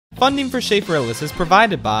Funding for Schaefer-Ellis is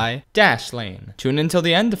provided by Dashlane. Tune in till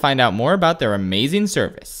the end to find out more about their amazing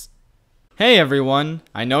service. Hey everyone,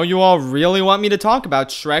 I know you all really want me to talk about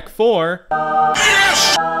Shrek 4.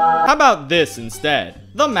 Yes! How about this instead?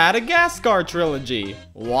 The Madagascar trilogy.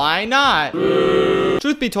 Why not?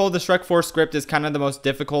 Truth be told, the Shrek 4 script is kind of the most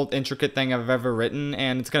difficult, intricate thing I've ever written,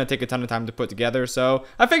 and it's gonna take a ton of time to put together, so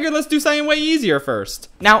I figured let's do something way easier first.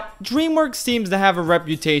 Now, DreamWorks seems to have a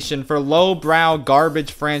reputation for low-brow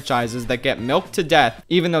garbage franchises that get milked to death,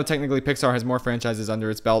 even though technically Pixar has more franchises under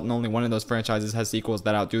its belt, and only one of those franchises has sequels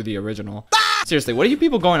that outdo the original. Seriously, what are you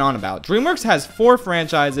people going on about? DreamWorks has 4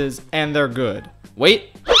 franchises, and they're good.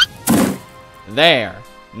 Wait. There.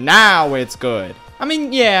 Now it's good. I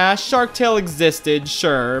mean, yeah, Shark Tale existed,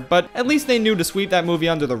 sure, but at least they knew to sweep that movie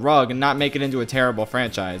under the rug and not make it into a terrible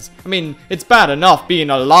franchise. I mean, it's bad enough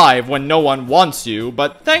being alive when no one wants you,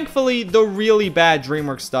 but thankfully, the really bad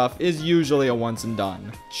DreamWorks stuff is usually a once and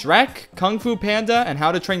done. Shrek, Kung Fu Panda, and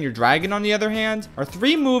How to Train Your Dragon, on the other hand, are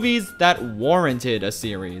 3 movies that warranted a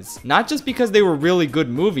series. Not just because they were really good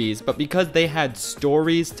movies, but because they had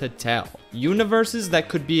stories to tell. Universes that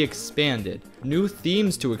could be expanded, new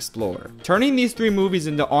themes to explore. Turning these 3 movies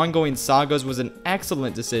into ongoing sagas was an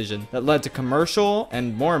excellent decision that led to commercial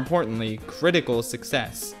and, more importantly, critical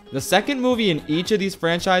success. The second movie in each of these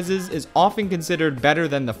franchises is often considered better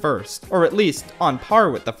than the first, or at least on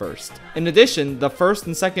par with the first. In addition, the first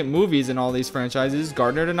and second movies in all these franchises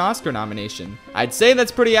garnered an Oscar nomination. I'd say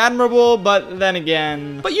that's pretty admirable, but then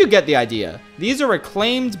again, but you get the idea. These are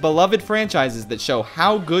acclaimed, beloved franchises that show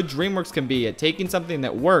how good DreamWorks can be at taking something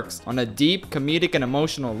that works on a deep, comedic, and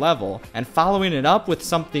emotional level, and following it up with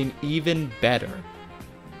something even better.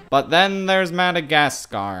 But then there's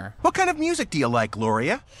Madagascar. What kind of music do you like,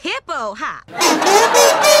 Gloria? Hippo hop.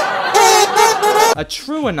 A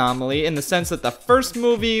true anomaly in the sense that the first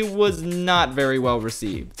movie was not very well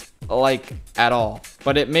received. Like, at all.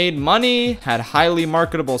 But it made money, had highly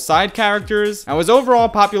marketable side characters, and was overall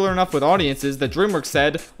popular enough with audiences that DreamWorks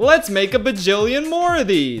said, let's make a bajillion more of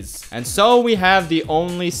these. And so we have the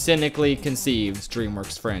only cynically conceived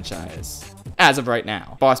DreamWorks franchise. As of right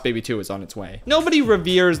now, Boss Baby 2 is on its way. Nobody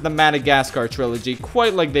reveres the Madagascar trilogy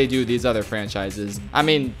quite like they do these other franchises. I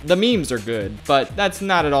mean, the memes are good, but that's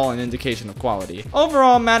not at all an indication of quality.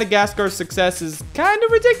 Overall, Madagascar's success is kinda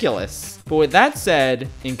ridiculous. But with that said,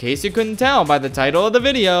 in case you couldn't tell by the title of the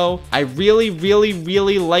video, I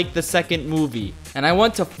really like the second movie. And I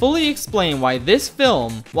want to fully explain why this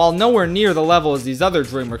film, while nowhere near the level as these other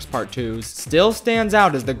DreamWorks Part 2s, still stands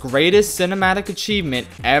out as the greatest cinematic achievement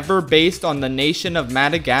ever based on the nation of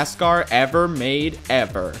Madagascar ever made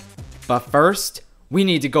ever. But first, we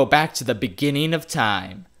need to go back to the beginning of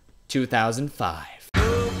time, 2005.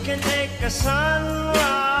 Who can make a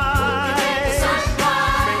sunrise?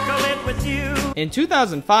 Sprinkle it with you. In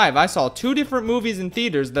 2005, I saw 2 different movies in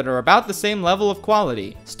theaters that are about the same level of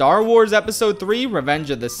quality. Star Wars Episode 3, Revenge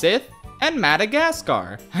of the Sith, and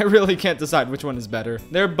Madagascar. I really can't decide which one is better.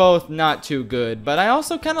 They're both not too good, but I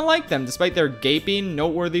also kind of like them despite their gaping,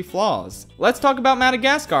 noteworthy flaws. Let's talk about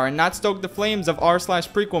Madagascar and not stoke the flames of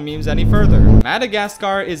r/prequel memes any further.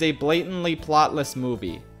 Madagascar is a blatantly plotless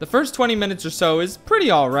movie. The first 20 minutes or so is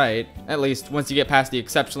pretty alright, at least once you get past the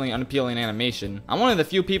exceptionally unappealing animation. I'm one of the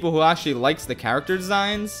few people who actually likes the character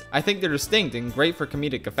designs. I think they're distinct and great for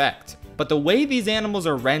comedic effect. But the way these animals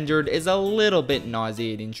are rendered is a little bit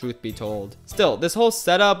nauseating, truth be told. Still, this whole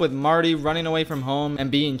setup with Marty running away from home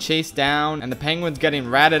and being chased down and the penguins getting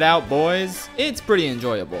ratted out, boys, it's pretty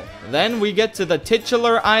enjoyable. Then we get to the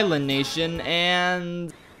titular island nation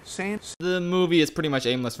and the movie is pretty much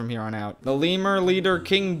aimless from here on out. The lemur leader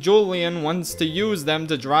King Julian wants to use them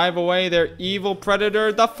to drive away their evil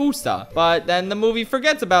predator, the Fusa. But then the movie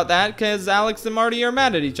forgets about that because Alex and Marty are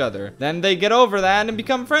mad at each other. Then they get over that and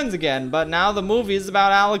become friends again. But now the movie is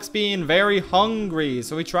about Alex being very hungry,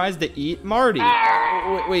 so he tries to eat Marty.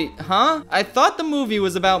 Wait, huh? I thought the movie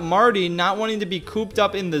was about Marty not wanting to be cooped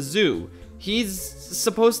up in the zoo. He's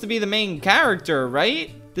supposed to be the main character,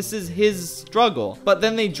 right? This is his struggle. But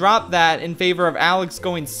then they drop that in favor of Alex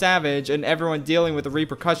going savage and everyone dealing with the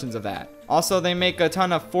repercussions of that. Also, they make a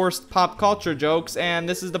ton of forced pop culture jokes, and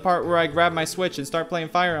this is the part where I grab my Switch and start playing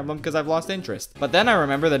Fire Emblem because I've lost interest. But then I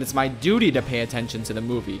remember that it's my duty to pay attention to the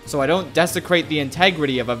movie, so I don't desecrate the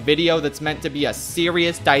integrity of a video that's meant to be a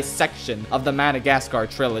serious dissection of the Madagascar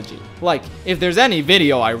trilogy. Like, if there's any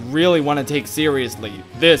video I really want to take seriously,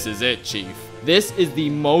 this is it, Chief. This is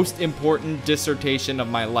the most important dissertation of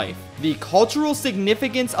my life. The cultural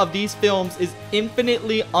significance of these films is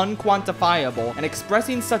infinitely unquantifiable, and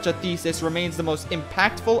expressing such a thesis remains the most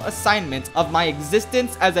impactful assignment of my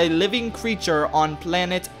existence as a living creature on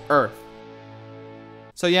planet Earth.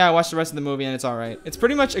 So yeah, I watched the rest of the movie and it's alright. It's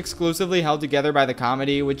pretty much exclusively held together by the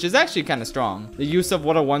comedy, which is actually kind of strong. The use of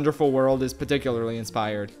What a Wonderful World is particularly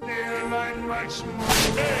inspired.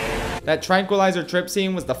 That tranquilizer trip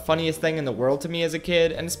scene was the funniest thing in the world to me as a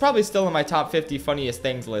kid, and it's probably still in my top 50 funniest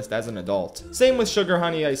things list as an adult. Same with Sugar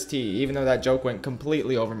Honey Iced Tea, even though that joke went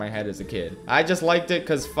completely over my head as a kid. I just liked it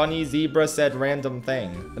because funny zebra said random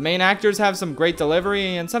thing. The main actors have some great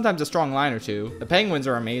delivery and sometimes a strong line or two. The penguins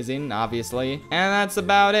are amazing, obviously, and that's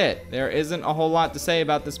about it. There isn't a whole lot to say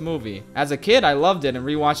about this movie. As a kid, I loved it and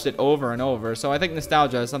rewatched it over and over, so I think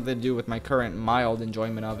nostalgia has something to do with my current mild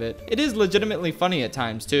enjoyment of it. It is legitimately funny at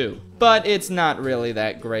times too, but it's not really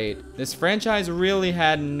that great. This franchise really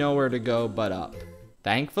had nowhere to go but up.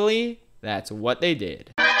 Thankfully, that's what they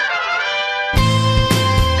did.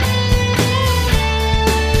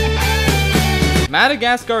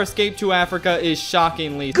 Madagascar Escape to Africa is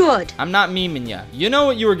shockingly good. I'm not memeing ya. You know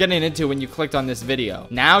what you were getting into when you clicked on this video.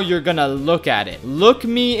 Now you're gonna look at it. Look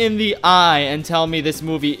me in the eye and tell me this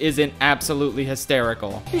movie isn't absolutely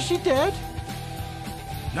hysterical. Is she dead?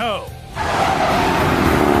 No.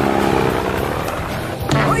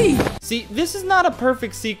 See, this is not a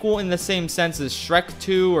perfect sequel in the same sense as Shrek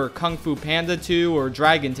 2 or Kung Fu Panda 2 or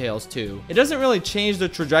Dragon Tales 2. It doesn't really change the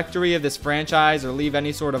trajectory of this franchise or leave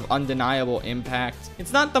any sort of undeniable impact.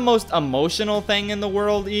 It's not the most emotional thing in the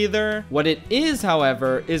world either. What it is,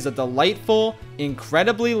 however, is a delightful,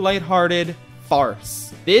 incredibly lighthearted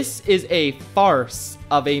farce. This is a farce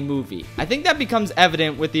of a movie. I think that becomes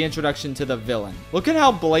evident with the introduction to the villain. Look at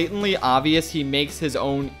how blatantly obvious he makes his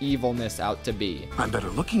own evilness out to be. I'm better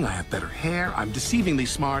looking, I have better hair, I'm deceivingly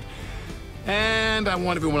smart, and I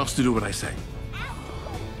want everyone else to do what I say.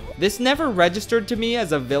 This never registered to me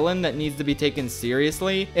as a villain that needs to be taken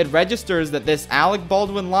seriously. It registers that this Alec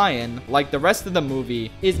Baldwin lion, like the rest of the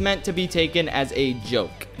movie, is meant to be taken as a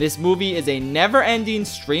joke. This movie is a never-ending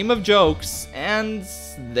stream of jokes, and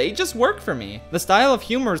they just work for me. The style of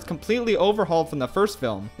humor is completely overhauled from the first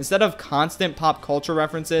film. Instead of constant pop culture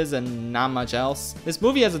references and not much else, this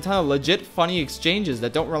movie has a ton of legit funny exchanges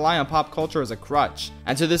that don't rely on pop culture as a crutch.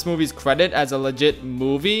 And to this movie's credit as a legit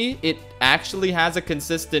movie, it actually has a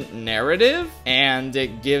consistent narrative, and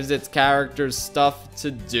it gives its characters stuff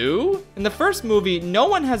to do. In the first movie, no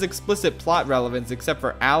one has explicit plot relevance except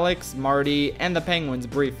for Alex, Marty, and the penguins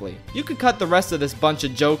briefly. You could cut the rest of this bunch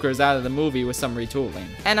of jokers out of the movie with some retooling.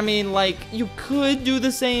 And I mean, like, you could do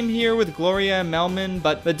the same here with Gloria and Melman,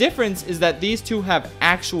 but the difference is that these two have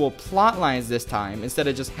actual plot lines this time instead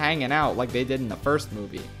of just hanging out like they did in the first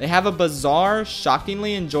movie. They have a bizarre,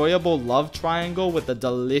 shockingly enjoyable love triangle with a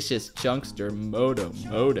delicious chunkster Moto.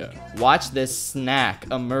 Watch this snack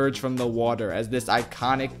emerge from the water as this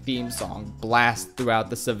iconic theme song blasts throughout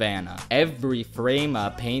the savannah. Every frame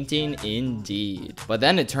a painting indeed. But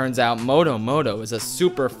then it turns out Moto is a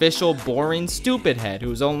superficial, boring stupid head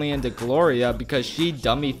who's only into Gloria because she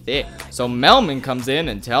dummy thick. So Melman comes in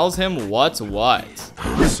and tells him what's what.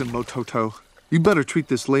 Listen, Mototo, you better treat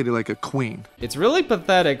this lady like a queen. It's really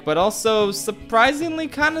pathetic, but also surprisingly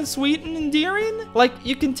kind of sweet and endearing. Like,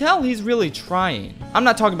 you can tell he's really trying. I'm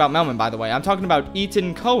not talking about Melman, by the way. I'm talking about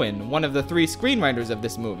Ethan Cohen, one of the 3 screenwriters of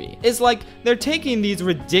this movie. It's like they're taking these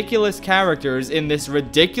ridiculous characters in this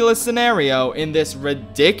ridiculous scenario, in this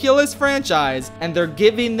ridiculous franchise, and they're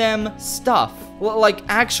giving them stuff. Like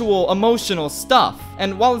actual emotional stuff.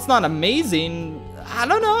 And while it's not amazing, I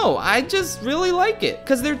don't know, I just really like it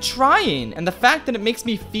because they're trying, and the fact that it makes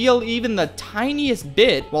me feel even the tiniest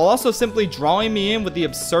bit while also simply drawing me in with the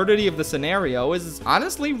absurdity of the scenario is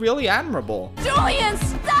honestly really admirable. Julian,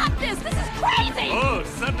 stop this! This is crazy! Oh,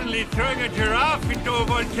 suddenly throwing a giraffe into a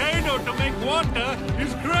volcano to make water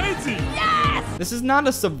is crazy! Yes! This is not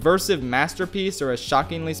a subversive masterpiece or a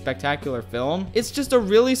shockingly spectacular film. It's just a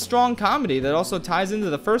really strong comedy that also ties into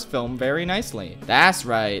the first film very nicely. That's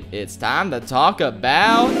right, it's time to talk about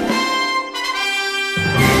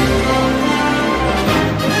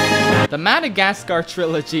the Madagascar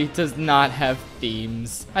trilogy does not have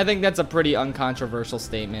themes. I think that's a pretty uncontroversial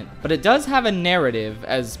statement, but it does have a narrative,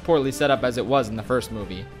 as poorly set up as it was in the first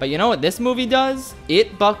movie. But you know what this movie does?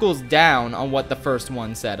 It buckles down on what the first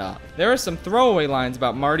one set up. There are some throwaway lines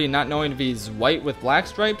about Marty not knowing if he's white with black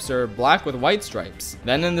stripes or black with white stripes.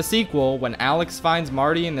 Then in the sequel, when Alex finds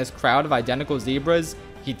Marty in this crowd of identical zebras,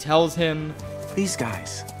 he tells him, "These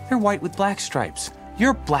guys, they're white with black stripes.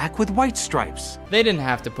 You're black with white stripes." They didn't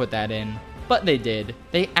have to put that in, but they did.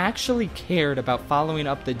 They actually cared about following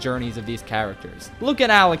up the journeys of these characters. Look at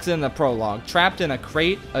Alex in the prologue, trapped in a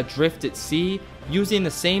crate, adrift at sea, using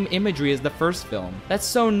the same imagery as the first film. That's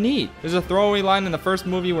so neat. There's a throwaway line in the first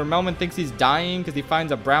movie where Melman thinks he's dying because he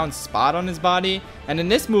finds a brown spot on his body, and in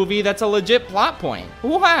this movie, that's a legit plot point.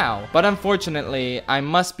 Wow. But unfortunately, I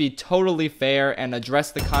must be totally fair and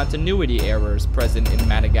address the continuity errors present in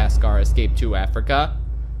Madagascar Escape to Africa.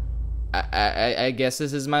 I guess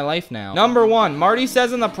this is my life now. Number 1, Marty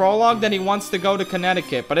says in the prologue that he wants to go to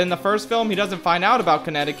Connecticut, but in the first film, he doesn't find out about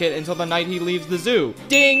Connecticut until the night he leaves the zoo.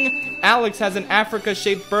 Ding! Alex has an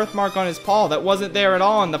Africa-shaped birthmark on his paw that wasn't there at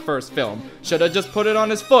all in the first film. Should've just put it on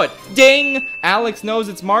his foot. Ding! Alex knows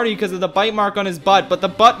it's Marty because of the bite mark on his butt, but the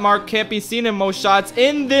butt mark can't be seen in most shots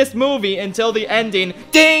in this movie until the ending.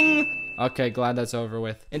 Ding! Okay, glad that's over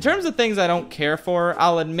with. In terms of things I don't care for,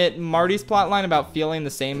 I'll admit Marty's plotline about feeling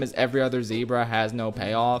the same as every other zebra has no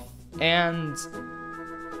payoff. And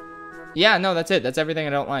yeah, no, that's it. That's everything I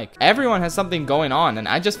don't like. Everyone has something going on, and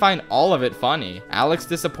I just find all of it funny. Alex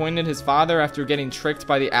disappointed his father after getting tricked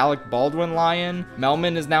by the Alec Baldwin lion.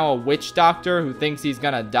 Melman is now a witch doctor who thinks he's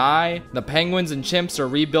gonna die. The penguins and chimps are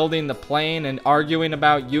rebuilding the plane and arguing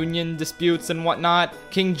about union disputes and whatnot.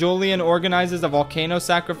 King Julian organizes a volcano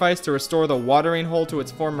sacrifice to restore the watering hole to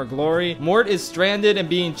its former glory. Mort is stranded and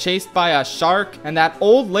being chased by a shark, and that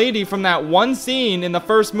old lady from that one scene in the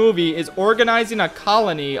first movie is organizing a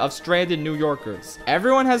colony of stranded New Yorkers.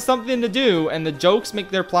 Everyone has something to do, and the jokes make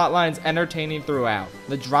their plot lines entertaining throughout.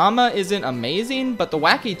 The drama isn't amazing, but the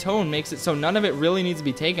wacky tone makes it so none of it really needs to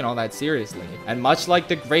be taken all that seriously. And much like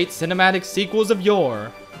the great cinematic sequels of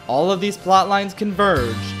yore, all of these plot lines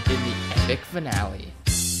converge in the epic finale.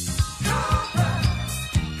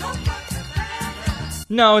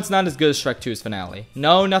 No, it's not as good as Shrek 2's finale.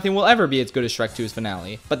 No, nothing will ever be as good as Shrek 2's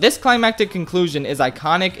finale. But this climactic conclusion is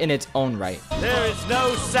iconic in its own right. There is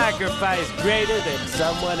no sacrifice greater than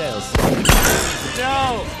someone else.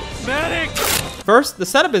 No! Medic! First, the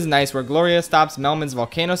setup is nice where Gloria stops Melman's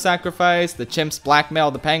volcano sacrifice, the chimps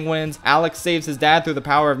blackmail the penguins, Alex saves his dad through the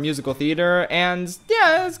power of musical theater, and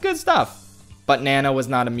yeah, it's good stuff. But Nana was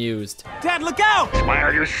not amused. Dad, look out!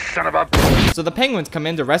 Smile, you son of a... So the penguins come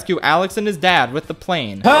in to rescue Alex and his dad with the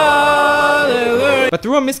plane. Hallelujah. But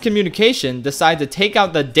through a miscommunication, decide to take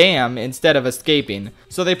out the dam instead of escaping.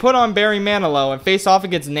 So they put on Barry Manilow and face off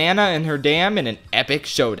against Nana and her dam in an epic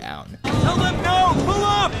showdown. Tell them no! Pull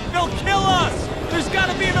up! They'll kill us! There's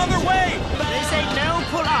gotta be another way! They say no,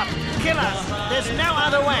 pull up, kill us. There's no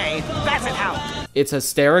other way. That's it out. It's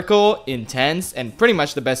hysterical, intense, and pretty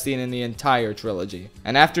much the best scene in the entire trilogy.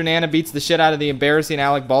 And after Nana beats the shit out of the embarrassing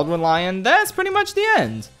Alec Baldwin lion, that's pretty much the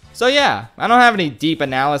end. So yeah, I don't have any deep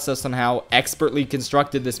analysis on how expertly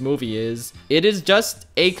constructed this movie is. It is just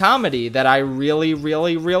a comedy that I really,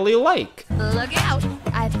 really, really like. Look out!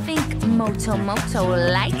 I think Moto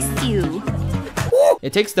likes you.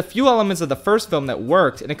 It takes the few elements of the first film that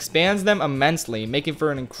worked and expands them immensely, making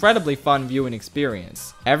for an incredibly fun viewing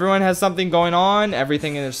experience. Everyone has something going on,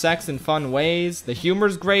 everything intersects in fun ways, the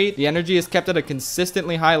humor's great, the energy is kept at a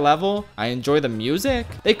consistently high level, I enjoy the music.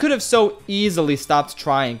 They could have so easily stopped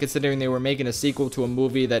trying considering they were making a sequel to a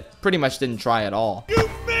movie that pretty much didn't try at all. You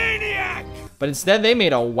maniac! But instead they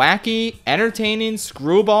made a wacky, entertaining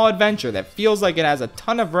screwball adventure that feels like it has a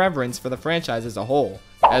ton of reverence for the franchise as a whole.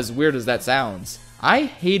 As weird as that sounds. I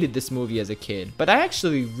hated this movie as a kid, but I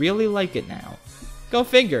actually really like it now. Go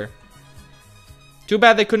figure. Too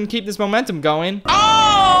bad they couldn't keep this momentum going.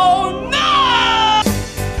 Oh no!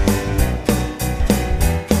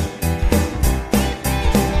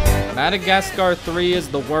 Madagascar 3 is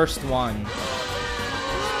the worst one.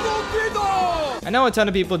 I know a ton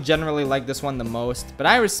of people generally like this one the most, but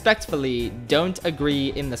I respectfully don't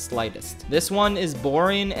agree in the slightest. This one is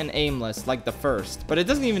boring and aimless like the first, but it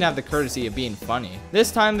doesn't even have the courtesy of being funny.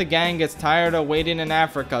 This time the gang gets tired of waiting in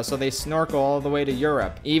Africa, so they snorkel all the way to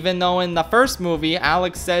Europe. Even though in the first movie,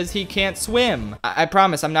 Alex says he can't swim. I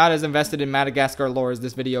promise I'm not as invested in Madagascar lore as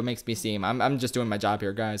this video makes me seem. I'm just doing my job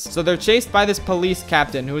here, guys. So they're chased by this police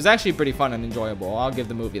captain who is actually pretty fun and enjoyable. I'll give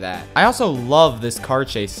the movie that. I also love this car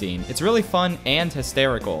chase scene. It's really fun and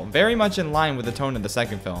hysterical, very much in line with the tone of the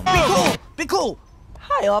second film. Be cool! Be cool!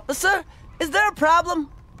 Hi, officer. Is there a problem?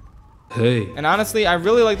 Hey. And honestly, I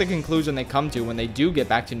really like the conclusion they come to when they do get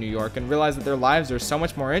back to New York and realize that their lives are so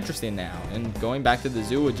much more interesting now, and going back to the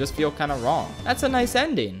zoo would just feel kind of wrong. That's a nice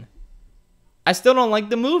ending. I still don't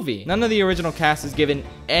like the movie. None of the original cast is given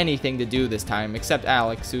anything to do this time, except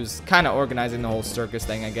Alex, who's kind of organizing the whole circus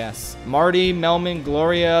thing, I guess. Marty, Melman,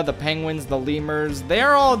 Gloria, the penguins, the lemurs,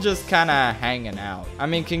 they're all just kind of hanging out. I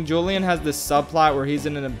mean, King Julian has this subplot where he's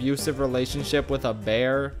in an abusive relationship with a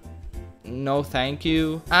bear. no thank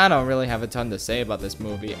you. I don't really have a ton to say about this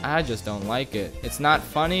movie. I just don't like it. It's not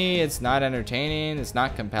funny, it's not entertaining, it's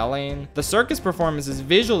not compelling. The circus performance is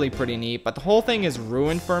visually pretty neat, but the whole thing is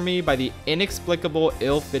ruined for me by the inexplicable,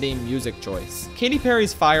 ill-fitting music choice. Katy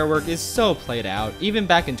Perry's Firework is so played out, even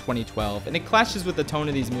back in 2012, and it clashes with the tone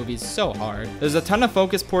of these movies so hard. There's a ton of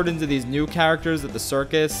focus poured into these new characters at the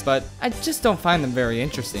circus, but I just don't find them very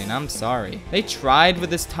interesting, I'm sorry. They tried with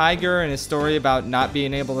this tiger and his story about not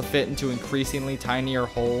being able to fit into increasingly tinier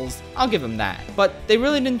holes. I'll give them that. But they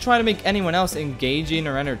really didn't try to make anyone else engaging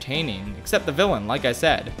or entertaining, except the villain, like I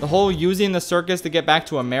said. The whole using the circus to get back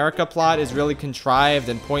to America plot is really contrived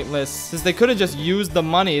and pointless, since they could have just used the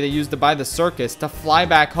money they used to buy the circus to fly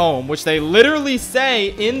back home, which they literally say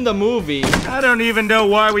in the movie. I don't even know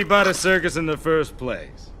why we bought a circus in the first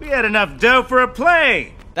place. We had enough dough for a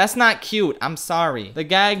plane. That's not cute, I'm sorry. The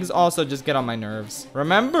gags also just get on my nerves.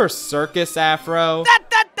 Remember Circus Afro?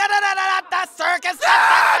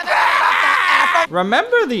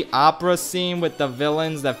 Remember the opera scene with the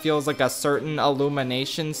villains that feels like a certain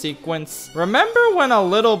illumination sequence? Remember when a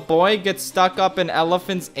little boy gets stuck up an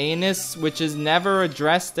elephant's anus, which is never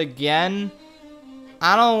addressed again?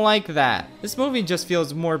 I don't like that. This movie just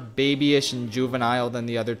feels more babyish and juvenile than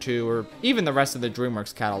the other two, or even the rest of the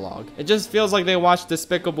DreamWorks catalog. It just feels like they watched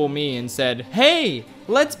Despicable Me and said, hey,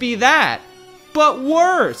 let's be that, but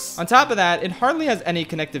worse. On top of that, it hardly has any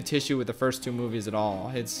connective tissue with the first two movies at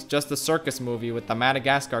all. It's just a circus movie with the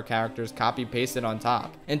Madagascar characters copy-pasted on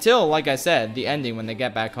top. Until, like I said, the ending when they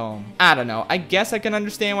get back home. I don't know, I guess I can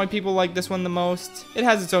understand why people like this one the most. It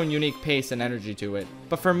has its own unique pace and energy to it.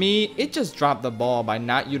 But for me, it just dropped the ball by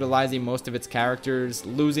not utilizing most of its characters,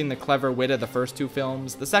 losing the clever wit of the first two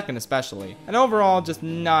films, the second especially, and overall just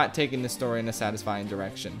not taking the story in a satisfying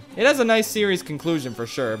direction. It has a nice series conclusion for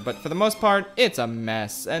sure, but for the most part, it's a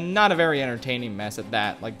mess, and not a very entertaining mess at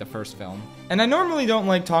that, like the first film. And I normally don't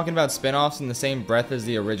like talking about spin-offs in the same breath as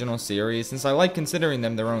the original series, since I like considering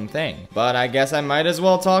them their own thing. But I guess I might as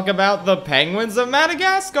well talk about the Penguins of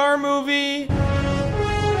Madagascar movie!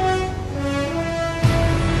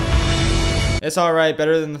 It's alright,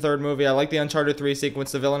 better than the third movie. I like the Uncharted 3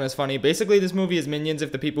 sequence, the villain is funny. Basically, this movie is Minions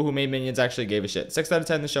if the people who made Minions actually gave a shit. 6 out of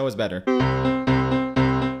 10, the show is better.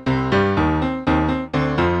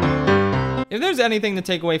 If there's anything to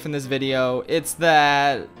take away from this video, it's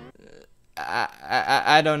that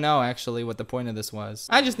I don't know actually what the point of this was.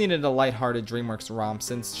 I just needed a lighthearted DreamWorks romp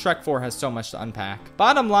since Shrek 4 has so much to unpack.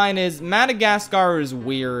 Bottom line is, Madagascar is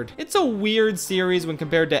weird. It's a weird series when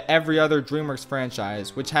compared to every other DreamWorks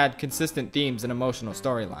franchise, which had consistent themes and emotional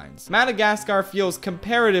storylines. Madagascar feels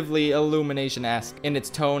comparatively Illumination-esque in its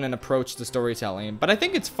tone and approach to storytelling, but I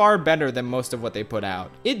think it's far better than most of what they put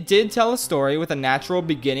out. It did tell a story with a natural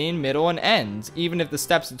beginning, middle, and end, even if the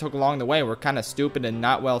steps it took along the way were kinda stupid and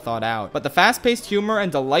not well thought out. But the fast-paced humor and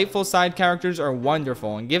delightful side characters are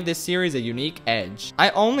wonderful and give this series a unique edge. I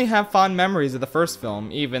only have fond memories of the first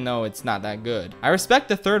film, even though it's not that good. I respect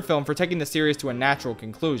the third film for taking the series to a natural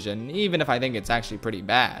conclusion, even if I think it's actually pretty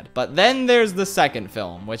bad. But then there's the second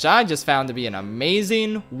film, which I just found to be an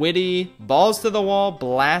amazing, witty, balls-to-the-wall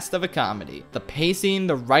blast of a comedy. The pacing,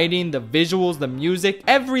 the writing, the visuals, the music,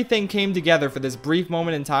 everything came together for this brief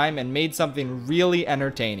moment in time and made something really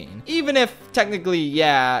entertaining. Even if, technically,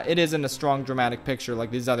 yeah, it isn't a strong dramatic picture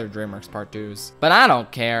like these other DreamWorks Part 2s. But I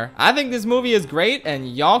don't care. I think this movie is great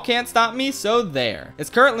and y'all can't stop me, so there. It's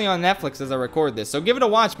currently on Netflix as I record this, so give it a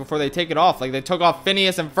watch before they take it off like they took off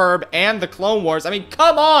Phineas and Ferb and the Clone Wars. I mean,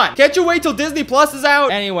 come on! Can't you wait till Disney Plus is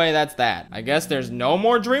out? Anyway, that's that. I guess there's no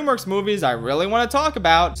more DreamWorks movies I really want to talk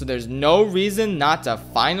about, so there's no reason not to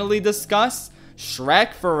finally discuss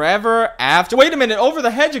Shrek Forever After. Wait a minute, Over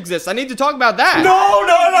the Hedge exists. I need to talk about that.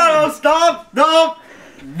 No, stop,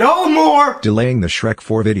 no more Delaying the Shrek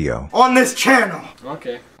 4 video on this channel.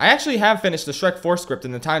 Okay. I actually have finished the Shrek 4 script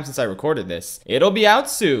in the time since I recorded this. It'll be out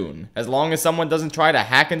soon, as long as someone doesn't try to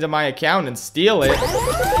hack into my account and steal it.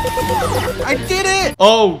 I did it!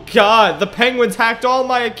 Oh god, the Penguins hacked all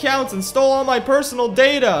my accounts and stole all my personal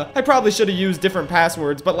data. I probably should have used different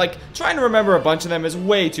passwords, but like, trying to remember a bunch of them is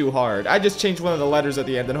way too hard. I just changed one of the letters at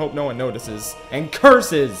the end and hope no one notices. And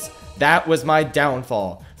curses! That was my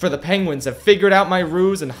downfall, for the Penguins have figured out my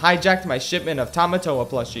ruse and hijacked my shipment of Tamatoa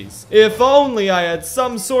plushies. If only I had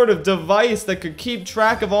some sort of device that could keep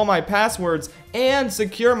track of all my passwords and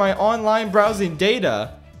secure my online browsing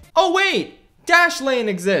data. Oh wait! Dashlane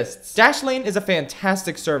exists. Dashlane is a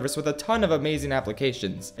fantastic service with a ton of amazing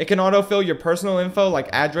applications. It can autofill your personal info like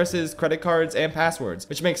addresses, credit cards, and passwords,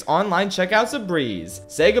 which makes online checkouts a breeze.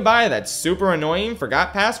 Say goodbye to that super annoying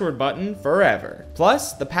forgot password button forever.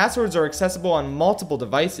 Plus, the passwords are accessible on multiple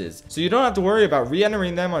devices, so you don't have to worry about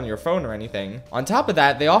re-entering them on your phone or anything. On top of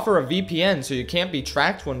that, they offer a VPN so you can't be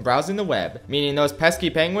tracked when browsing the web, meaning those pesky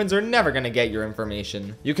penguins are never gonna get your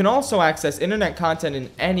information. You can also access internet content in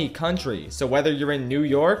any country, so whether you're in New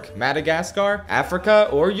York, Madagascar, Africa,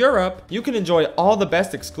 or Europe, you can enjoy all the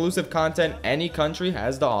best exclusive content any country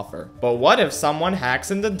has to offer. But what if someone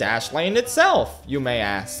hacks into Dashlane itself, you may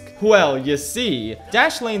ask? Well, you see,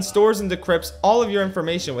 Dashlane stores and decrypts all of your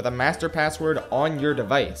information with a master password on your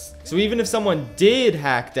device. So even if someone did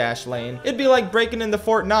hack Dashlane, it'd be like breaking into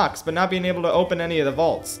Fort Knox but not being able to open any of the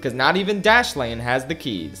vaults, because not even Dashlane has the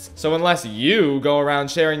keys. So unless you go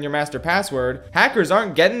around sharing your master password, hackers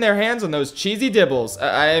aren't getting their hands on those cheesy dibbles,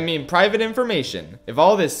 I mean private information. If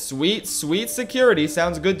all this sweet security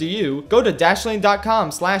sounds good to you, go to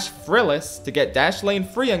dashlane.com/frillis to get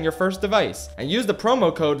Dashlane free on your first device, and use the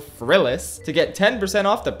promo code FRILLIS to get 10%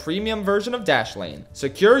 off the premium version of Dashlane.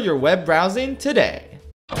 Secure your web browsing today.